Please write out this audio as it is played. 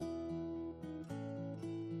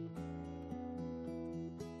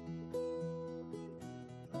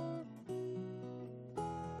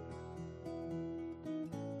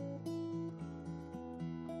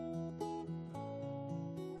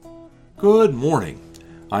Good morning.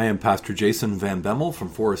 I am Pastor Jason Van Bemmel from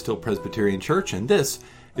Forest Hill Presbyterian Church, and this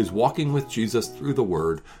is Walking with Jesus Through the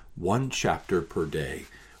Word, one chapter per day.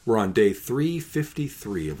 We're on day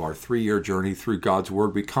 353 of our 3-year journey through God's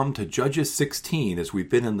Word. We come to Judges 16 as we've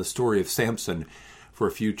been in the story of Samson for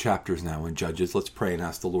a few chapters now in Judges. Let's pray and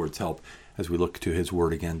ask the Lord's help as we look to His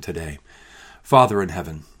Word again today. Father in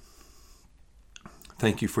heaven,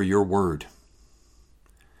 thank you for your Word.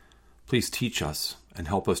 Please teach us and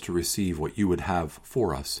help us to receive what you would have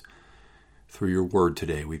for us through your word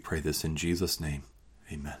today. We pray this in Jesus' name.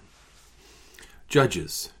 Amen.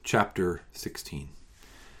 Judges chapter 16.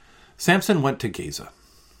 Samson went to Gaza,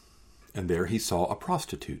 and there he saw a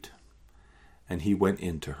prostitute, and he went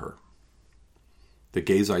in to her. The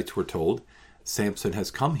Gazites were told, "Samson has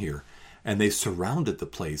come here," and they surrounded the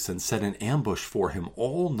place and set an ambush for him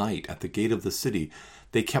all night at the gate of the city.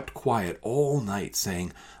 They kept quiet all night,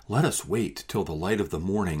 saying, "Let us wait till the light of the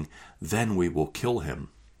morning, then we will kill him."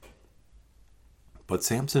 But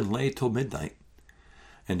Samson lay till midnight,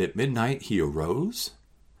 and at midnight he arose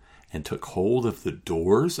and took hold of the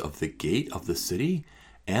doors of the gate of the city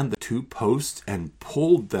and the 2 posts and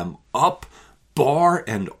pulled them up, bar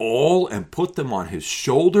and all, and put them on his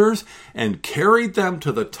shoulders and carried them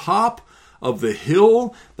to the top of the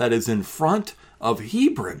hill that is in front of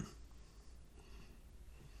Hebron.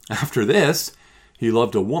 After this, he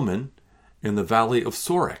loved a woman in the valley of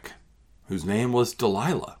Sorek, whose name was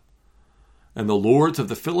Delilah. And the lords of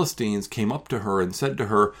the Philistines came up to her and said to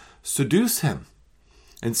her, "Seduce him,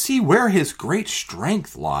 and see where his great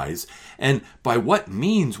strength lies, and by what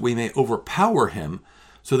means we may overpower him,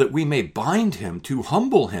 so that we may bind him to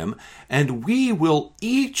humble him, and we will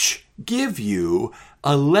each give you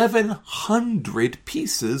 1,100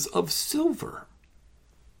 pieces of silver."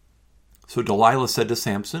 So Delilah said to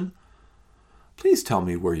Samson, "Please tell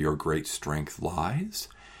me where your great strength lies,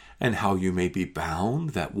 and how you may be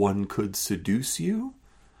bound that one could seduce you."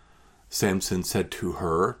 Samson said to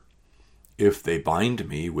her, "If they bind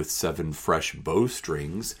me with 7 fresh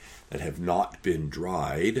bowstrings that have not been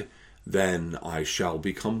dried, then I shall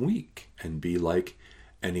become weak and be like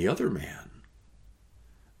any other man."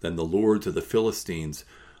 Then the lords of the Philistines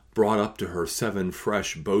brought up to her 7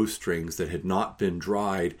 fresh bowstrings that had not been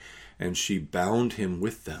dried, and she bound him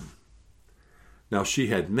with them. Now she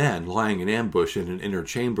had men lying in ambush in an inner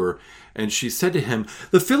chamber, and she said to him,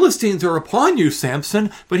 "The Philistines are upon you,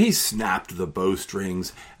 Samson." But he snapped the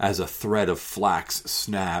bowstrings as a thread of flax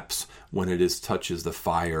snaps when it touches the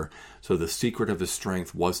fire, so the secret of his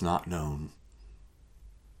strength was not known.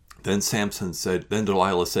 Then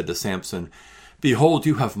Delilah said to Samson, "Behold,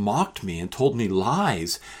 you have mocked me and told me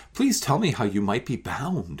lies. Please tell me how you might be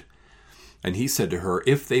bound." And he said to her,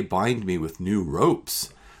 "If they bind me with new ropes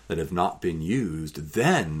that have not been used,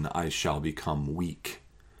 then I shall become weak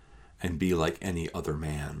and be like any other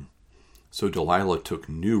man." So Delilah took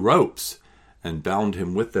new ropes and bound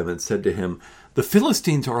him with them and said to him, "The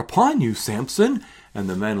Philistines are upon you, Samson." And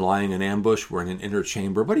the men lying in ambush were in an inner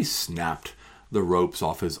chamber, but he snapped the ropes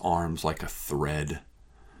off his arms like a thread.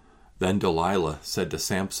 Then Delilah said to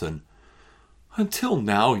Samson, "Until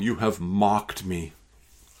now you have mocked me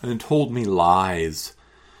and told me lies.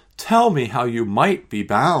 Tell me how you might be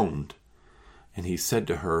bound." And he said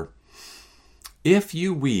to her, "If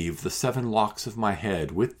you weave the 7 locks of my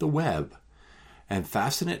head with the web and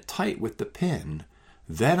fasten it tight with the pin,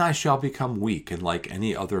 then I shall become weak and like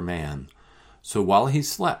any other man." So while he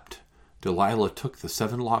slept, Delilah took the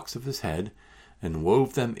 7 locks of his head and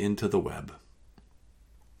wove them into the web.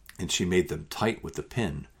 And she made them tight with the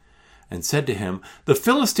pin and said to him, "The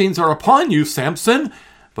Philistines are upon you, Samson."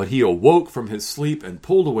 But he awoke from his sleep and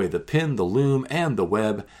pulled away the pin, the loom, and the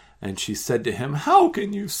web. And she said to him, "How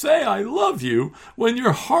can you say I love you when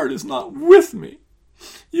your heart is not with me?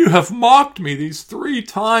 You have mocked me these 3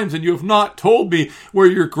 times, and you have not told me where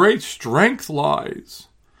your great strength lies."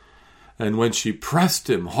 And when she pressed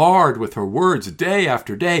him hard with her words day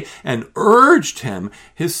after day and urged him,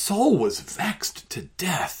 his soul was vexed to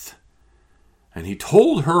death. And he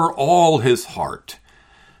told her all his heart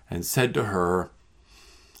and said to her,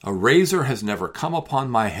 "A razor has never come upon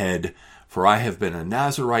my head, for I have been a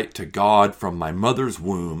Nazirite to God from my mother's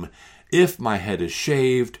womb. If my head is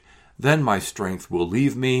shaved, then my strength will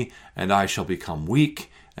leave me, and I shall become weak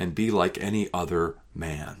and be like any other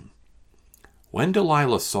man." When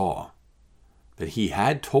Delilah saw that he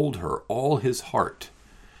had told her all his heart,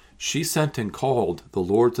 she sent and called the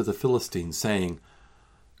lords of the Philistines, saying,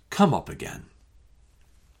 "Come up again,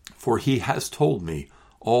 for he has told me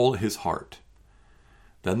all his heart."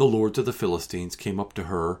 Then the lords of the Philistines came up to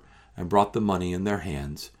her and brought the money in their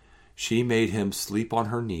hands. She made him sleep on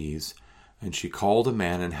her knees And she called a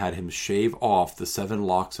man and had him shave off the 7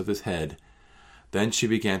 locks of his head. Then she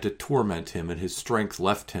began to torment him, and his strength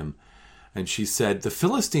left him. And she said, "The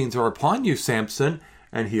Philistines are upon you, Samson."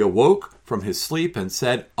 And he awoke from his sleep and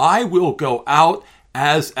said, "I will go out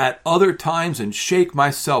as at other times and shake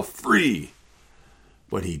myself free."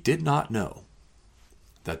 But he did not know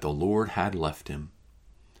that the Lord had left him.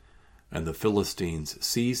 And the Philistines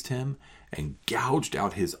seized him and gouged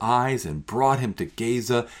out his eyes and brought him to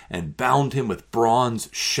Gaza and bound him with bronze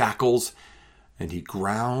shackles. And he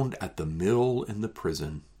ground at the mill in the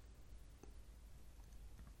prison.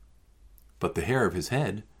 But the hair of his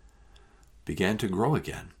head began to grow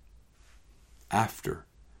again after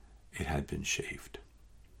it had been shaved.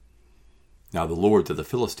 Now the lords of the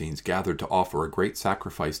Philistines gathered to offer a great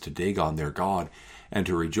sacrifice to Dagon their god, and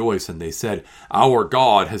to rejoice, and they said, "Our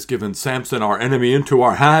God has given Samson our enemy into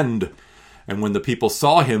our hand." And when the people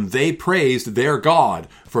saw him, they praised their God,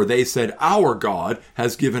 for they said, "Our God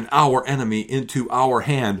has given our enemy into our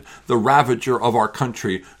hand, the ravager of our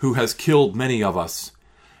country, who has killed many of us."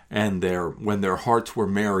 And when their hearts were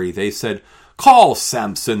merry, they said, "Call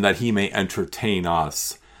Samson, that he may entertain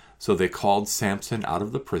us." So they called Samson out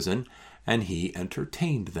of the prison, and he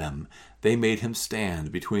entertained them. They made him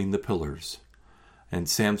stand between the pillars. And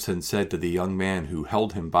Samson said to the young man who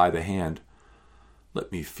held him by the hand,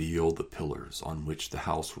 "Let me feel the pillars on which the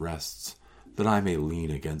house rests, that I may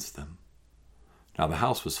lean against them." Now the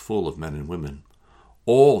house was full of men and women.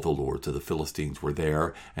 All the lords of the Philistines were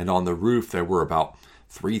there, and on the roof there were about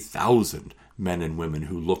 3,000 men and women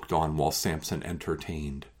who looked on while Samson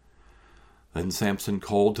entertained. Then Samson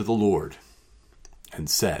called to the Lord and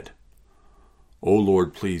said, "O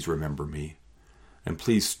Lord, please remember me, and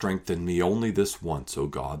please strengthen me only this once, O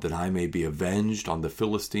God, that I may be avenged on the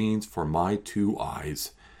Philistines for my 2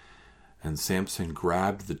 eyes." And Samson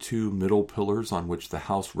grabbed the 2 middle pillars on which the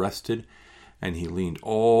house rested, and he leaned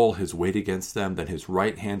all his weight against them, then his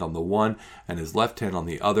right hand on the one and his left hand on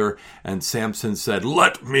the other. And Samson said,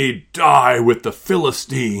 "Let me die with the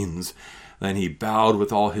Philistines." Then he bowed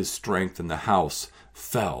with all his strength, and the house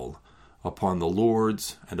fell upon the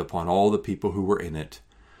lords and upon all the people who were in it.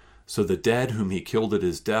 So the dead whom he killed at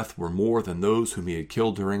his death were more than those whom he had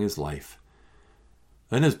killed during his life.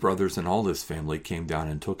 Then his brothers and all his family came down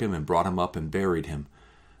and took him and brought him up and buried him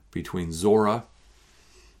between Zorah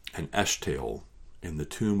and Eshtaol in the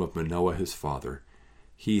tomb of Manoah his father.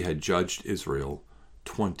 He had judged Israel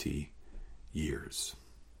 20 years.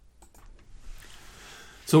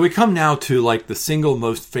 So we come now to the single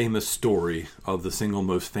most famous story of the single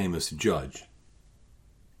most famous judge.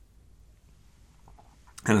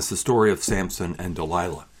 And it's the story of Samson and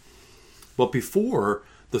Delilah. But before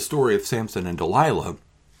the story of Samson and Delilah,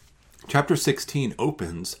 chapter 16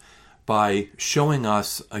 opens by showing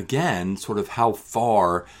us again sort of how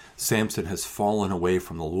far Samson has fallen away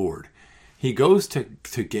from the Lord. He goes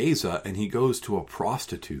to Gaza, and he goes to a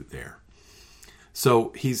prostitute there.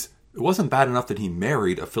 So it wasn't bad enough that he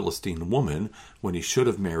married a Philistine woman when he should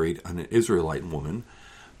have married an Israelite woman,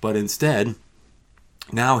 but instead,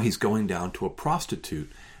 now he's going down to a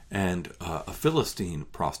prostitute, and a Philistine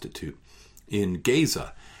prostitute in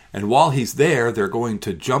Gaza. And while he's there, they're going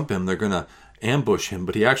to jump him, they're going to ambush him,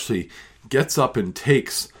 but he actually gets up and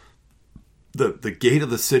takes the gate of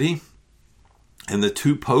the city and the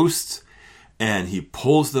 2 posts, and he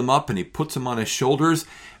pulls them up and he puts them on his shoulders,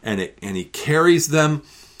 and he carries them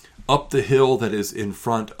up the hill that is in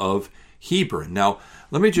front of Hebron. Now,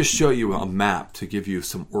 let me just show you a map to give you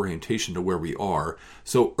some orientation to where we are.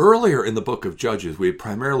 So earlier in the book of Judges, we had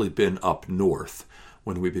primarily been up north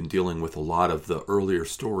when we've been dealing with a lot of the earlier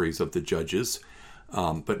stories of the judges.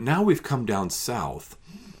 But now we've come down south.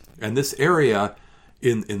 And this area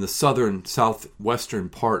in the southern, southwestern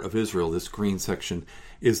part of Israel, this green section,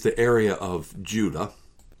 is the area of Judah,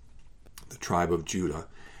 the tribe of Judah.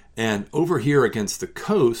 And over here against the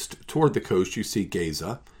coast, toward the coast, you see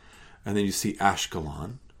Gaza, and then you see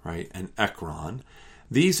Ashkelon, right, and Ekron.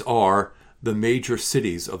 These are the major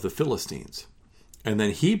cities of the Philistines. And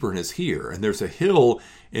then Hebron is here, and there's a hill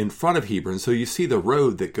in front of Hebron. So you see the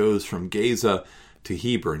road that goes from Gaza to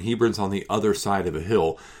Hebron. Hebron's on the other side of a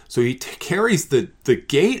hill. So he carries the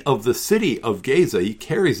gate of the city of Gaza, he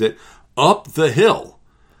carries it up the hill.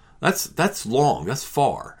 That's long, that's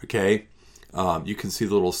far, okay? You can see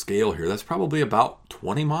the little scale here. That's probably about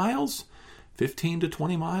 20 miles, 15 to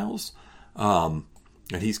 20 miles. And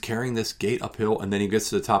he's carrying this gate uphill, and then he gets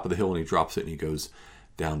to the top of the hill and he drops it and he goes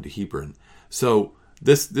down to Hebron. So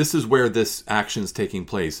this is where this action is taking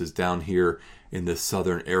place, is down here in this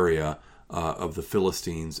southern area of the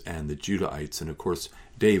Philistines and the Judahites. And of course,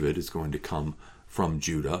 David is going to come from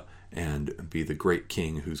Judah, and be the great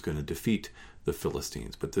king who's going to defeat the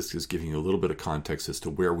Philistines. But this is giving you a little bit of context as to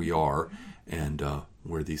where we are and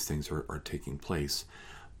where these things are taking place.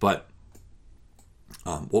 But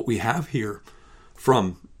what we have here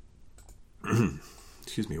from,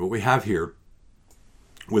 what we have here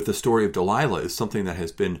with the story of Delilah is something that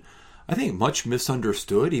has been, I think, much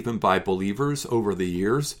misunderstood even by believers over the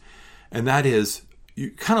years. And that is,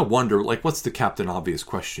 you kind of wonder, like, what's the Captain Obvious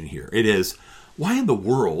question here? It is, why in the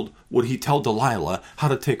world would he tell Delilah how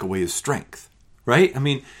to take away his strength? Right? I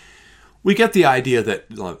mean, we get the idea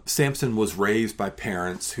that Samson was raised by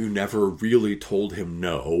parents who never really told him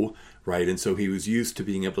no, right? And so he was used to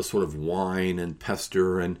being able to sort of whine and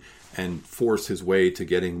pester and force his way to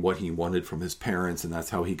getting what he wanted from his parents. And that's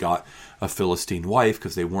how he got a Philistine wife,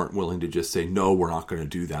 because they weren't willing to just say, no, we're not going to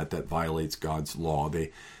do that. That violates God's law.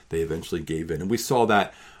 They eventually gave in. And we saw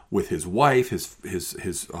that with his wife, his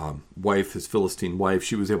wife, his Philistine wife.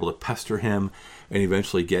 She was able to pester him and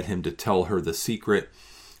eventually get him to tell her the secret.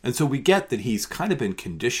 And so we get that he's kind of been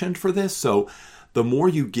conditioned for this. So the more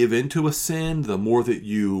you give into a sin, the more that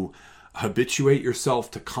you habituate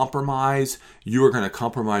yourself to compromise, you are going to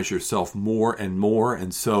compromise yourself more and more.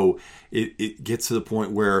 And so it gets to the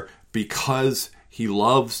point where, because he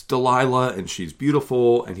loves Delilah and she's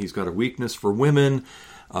beautiful and he's got a weakness for women,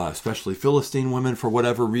 especially Philistine women for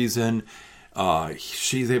whatever reason,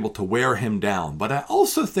 she's able to wear him down. But I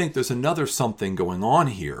also think there's another something going on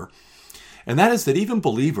here, and that is that even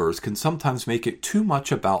believers can sometimes make it too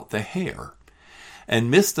much about the hair and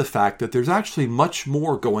miss the fact that there's actually much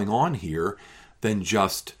more going on here than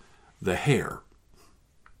just the hair.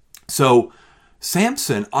 So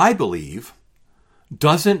Samson, I believe,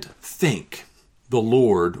 doesn't think the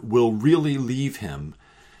Lord will really leave him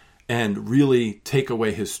and really take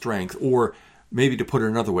away his strength. Or maybe to put it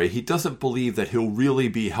another way, he doesn't believe that he'll really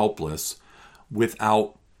be helpless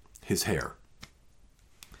without his hair.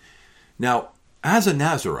 Now, as a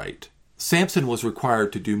Nazirite, Samson was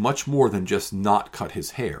required to do much more than just not cut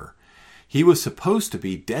his hair. He was supposed to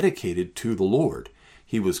be dedicated to the Lord.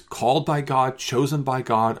 He was called by God, chosen by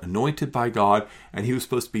God, anointed by God, and he was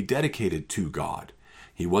supposed to be dedicated to God.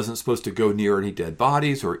 He wasn't supposed to go near any dead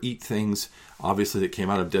bodies or eat things, obviously, that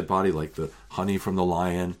came out of dead body, like the honey from the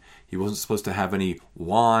lion. He wasn't supposed to have any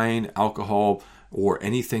wine, alcohol, or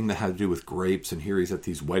anything that had to do with grapes. And here he's at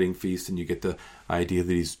these wedding feasts, and you get the idea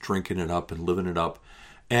that he's drinking it up and living it up.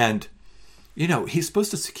 And, you know, he's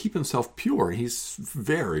supposed to keep himself pure. He's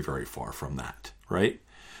very, very far from that, right?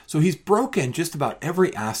 So he's broken just about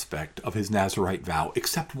every aspect of his Nazirite vow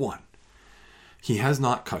except one. He has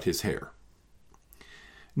not cut his hair.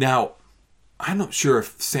 Now, I'm not sure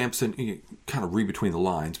if Samson, you kind of read between the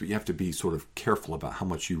lines, but you have to be sort of careful about how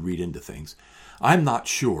much you read into things. I'm not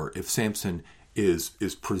sure if Samson is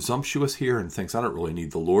presumptuous here and thinks, I don't really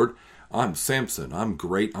need the Lord. I'm Samson. I'm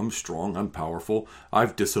great. I'm strong. I'm powerful.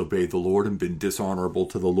 I've disobeyed the Lord and been dishonorable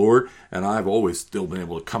to the Lord, and I've always still been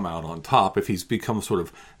able to come out on top. If he's become sort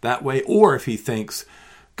of that way, or if he thinks,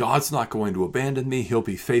 God's not going to abandon me. He'll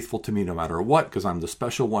be faithful to me no matter what, because I'm the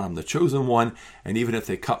special one. I'm the chosen one. And even if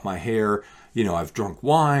they cut my hair, you know, I've drunk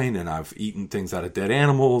wine and I've eaten things out of dead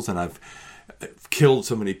animals and I've killed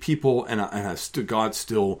so many people, and God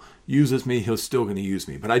still uses me. He's still going to use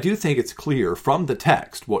me. But I do think it's clear from the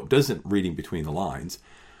text, what doesn't reading between the lines,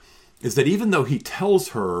 is that even though he tells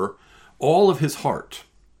her all of his heart,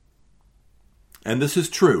 and this is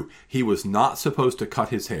true, he was not supposed to cut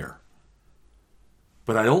his hair.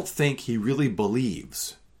 But I don't think he really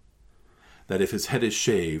believes that if his head is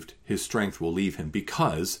shaved, his strength will leave him,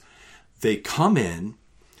 because they come in,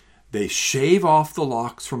 they shave off the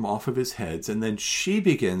locks from off of his heads, and then she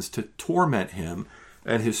begins to torment him,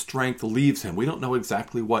 and his strength leaves him. We don't know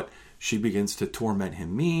exactly what she begins to torment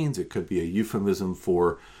him means. It could be a euphemism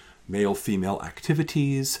for male-female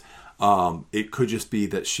activities. It could just be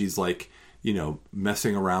that she's like, you know,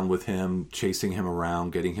 messing around with him, chasing him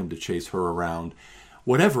around, getting him to chase her around.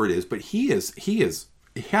 Whatever it is, but he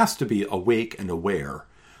has to be awake and aware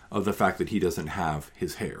of the fact that he doesn't have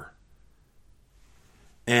his hair.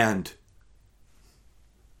 And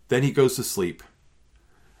then he goes to sleep,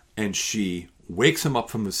 and she wakes him up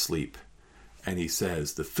from his sleep, and he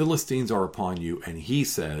says, the Philistines are upon you, and he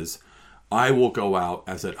says, I will go out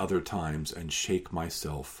as at other times and shake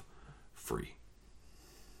myself free.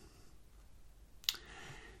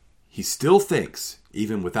 He still thinks,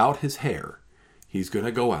 even without his hair, he's going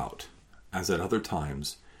to go out, as at other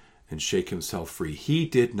times, and shake himself free. He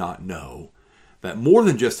did not know that more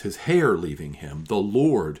than just his hair leaving him, the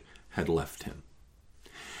Lord had left him.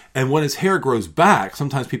 And when his hair grows back,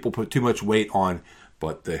 sometimes people put too much weight on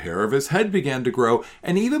but the hair of his head began to grow.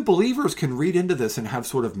 And even believers can read into this and have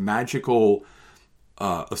sort of magical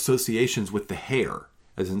associations with the hair,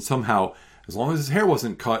 as in somehow, as long as his hair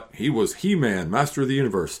wasn't cut, he was He-Man, Master of the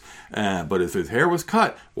Universe. But if his hair was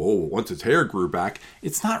cut, once his hair grew back,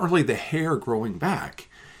 it's not really the hair growing back.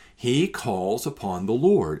 He calls upon the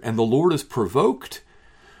Lord, and the Lord is provoked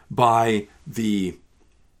by the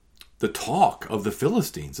talk of the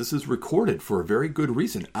Philistines. This is recorded for a very good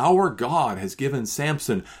reason. Our God has given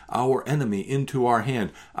Samson, our enemy, into our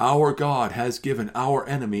hand. Our God has given our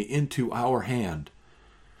enemy into our hand.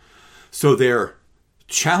 So they're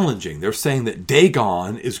challenging. They're saying that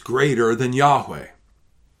Dagon is greater than Yahweh.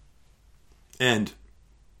 And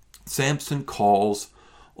Samson calls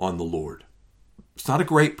on the Lord. It's not a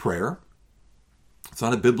great prayer. It's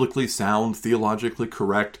not a biblically sound, theologically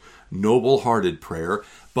correct, noble-hearted prayer,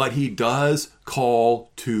 but he does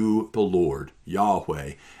call to the Lord,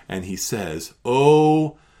 Yahweh, and he says,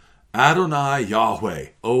 "O Adonai Yahweh,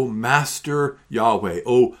 O Master Yahweh,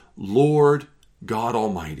 O Lord God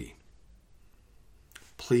Almighty,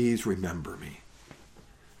 please remember me,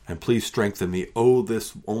 and please strengthen me,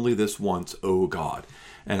 only this once, O God."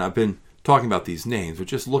 And I've been talking about these names, but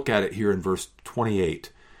just look at it here in verse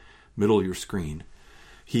 28, middle of your screen.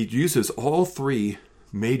 He uses all three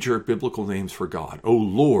major biblical names for God. O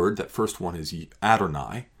Lord, that first one is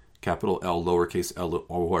Adonai, capital L, lowercase l,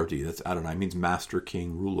 O-R-D. That's Adonai, means master,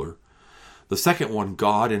 king, ruler. The second one,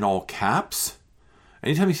 God, in all caps.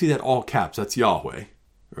 Anytime you see that all caps, that's Yahweh,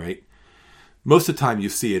 right? Most of the time you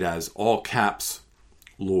see it as all caps,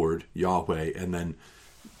 Lord, Yahweh, and then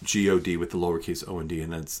G-O-D with the lowercase o and d,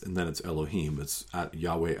 and then it's Elohim. It's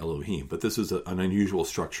Yahweh Elohim. But this is an unusual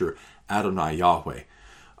structure, Adonai Yahweh.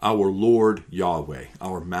 Our Lord Yahweh,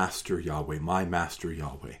 our Master Yahweh, my Master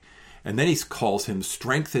Yahweh. And then he calls him,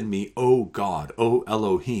 "Strengthen me, O God, O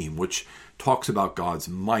Elohim," which talks about God's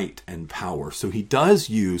might and power. So he does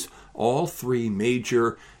use all three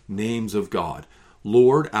major names of God.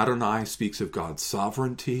 Lord, Adonai, speaks of God's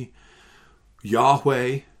sovereignty.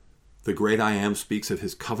 Yahweh, the great I Am, speaks of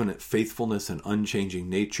his covenant faithfulness and unchanging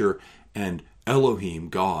nature. And Elohim,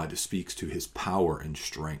 God, speaks to his power and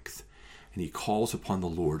strength. And he calls upon the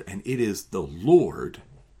Lord, and it is the Lord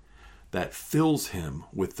that fills him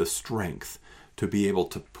with the strength to be able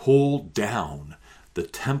to pull down the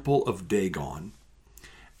temple of Dagon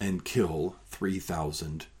and kill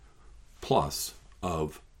 3,000 plus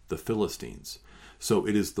of the Philistines. So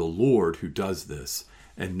it is the Lord who does this,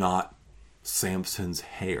 and not Samson's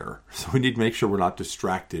hair. So we need to make sure we're not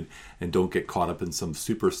distracted and don't get caught up in some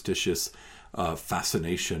superstitious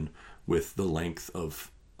fascination with the length of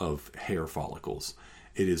hair follicles.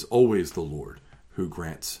 It is always the Lord who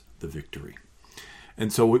grants the victory.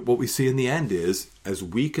 And so what we see in the end is, as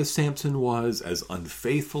weak as Samson was, as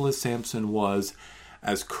unfaithful as Samson was,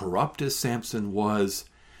 as corrupt as Samson was,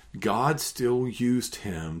 God still used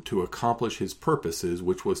him to accomplish his purposes,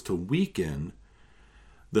 which was to weaken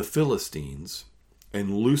the Philistines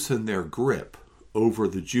and loosen their grip over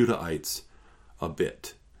the Judahites a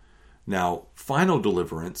bit. Now, final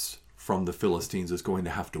deliverance from the Philistines is going to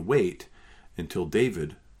have to wait until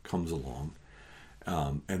David comes along.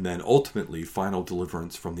 And then ultimately, final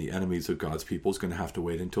deliverance from the enemies of God's people is going to have to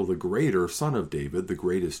wait until the greater Son of David, the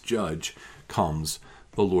greatest judge, comes,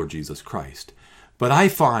 the Lord Jesus Christ. But I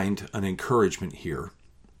find an encouragement here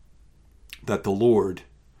that the Lord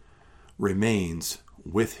remains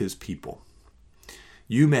with his people.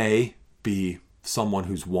 You may be someone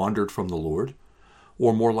who's wandered from the Lord,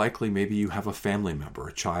 or more likely, maybe you have a family member,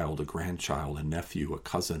 a child, a grandchild, a nephew, a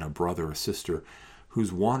cousin, a brother, a sister,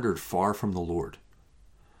 who's wandered far from the Lord.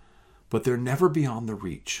 But they're never beyond the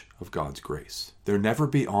reach of God's grace. They're never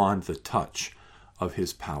beyond the touch of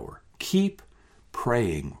his power. Keep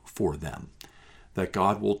praying for them, that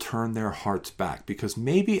God will turn their hearts back, because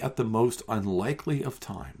maybe at the most unlikely of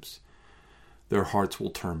times, their hearts will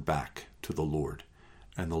turn back to the Lord,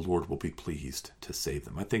 and the Lord will be pleased to save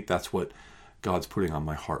them. I think that's what God's putting on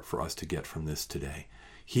my heart for us to get from this today.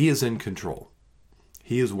 He is in control.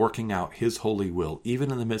 He is working out his holy will,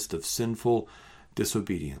 even in the midst of sinful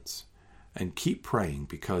disobedience. And keep praying,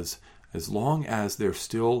 because as long as they're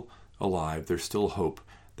still alive, there's still hope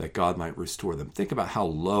that God might restore them. Think about how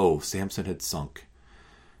low Samson had sunk.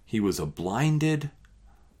 He was a blinded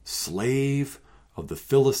slave of the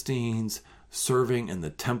Philistines, serving in the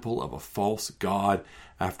temple of a false god,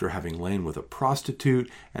 after having lain with a prostitute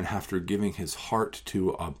and after giving his heart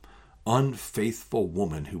to an unfaithful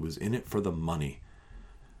woman who was in it for the money.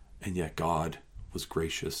 And yet God was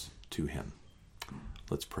gracious to him.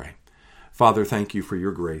 Let's pray. Father, thank you for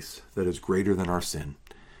your grace that is greater than our sin,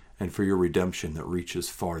 and for your redemption that reaches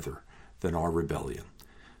farther than our rebellion.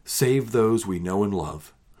 Save those we know and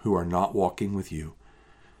love who are not walking with you.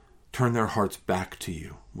 Turn their hearts back to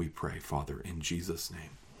you, we pray, Father, in Jesus'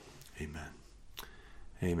 name. Amen.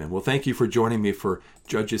 Amen. Well, thank you for joining me for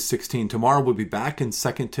Judges 16. Tomorrow we'll be back in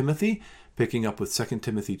 2 Timothy, picking up with 2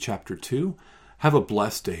 Timothy chapter 2. Have a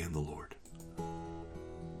blessed day in the Lord.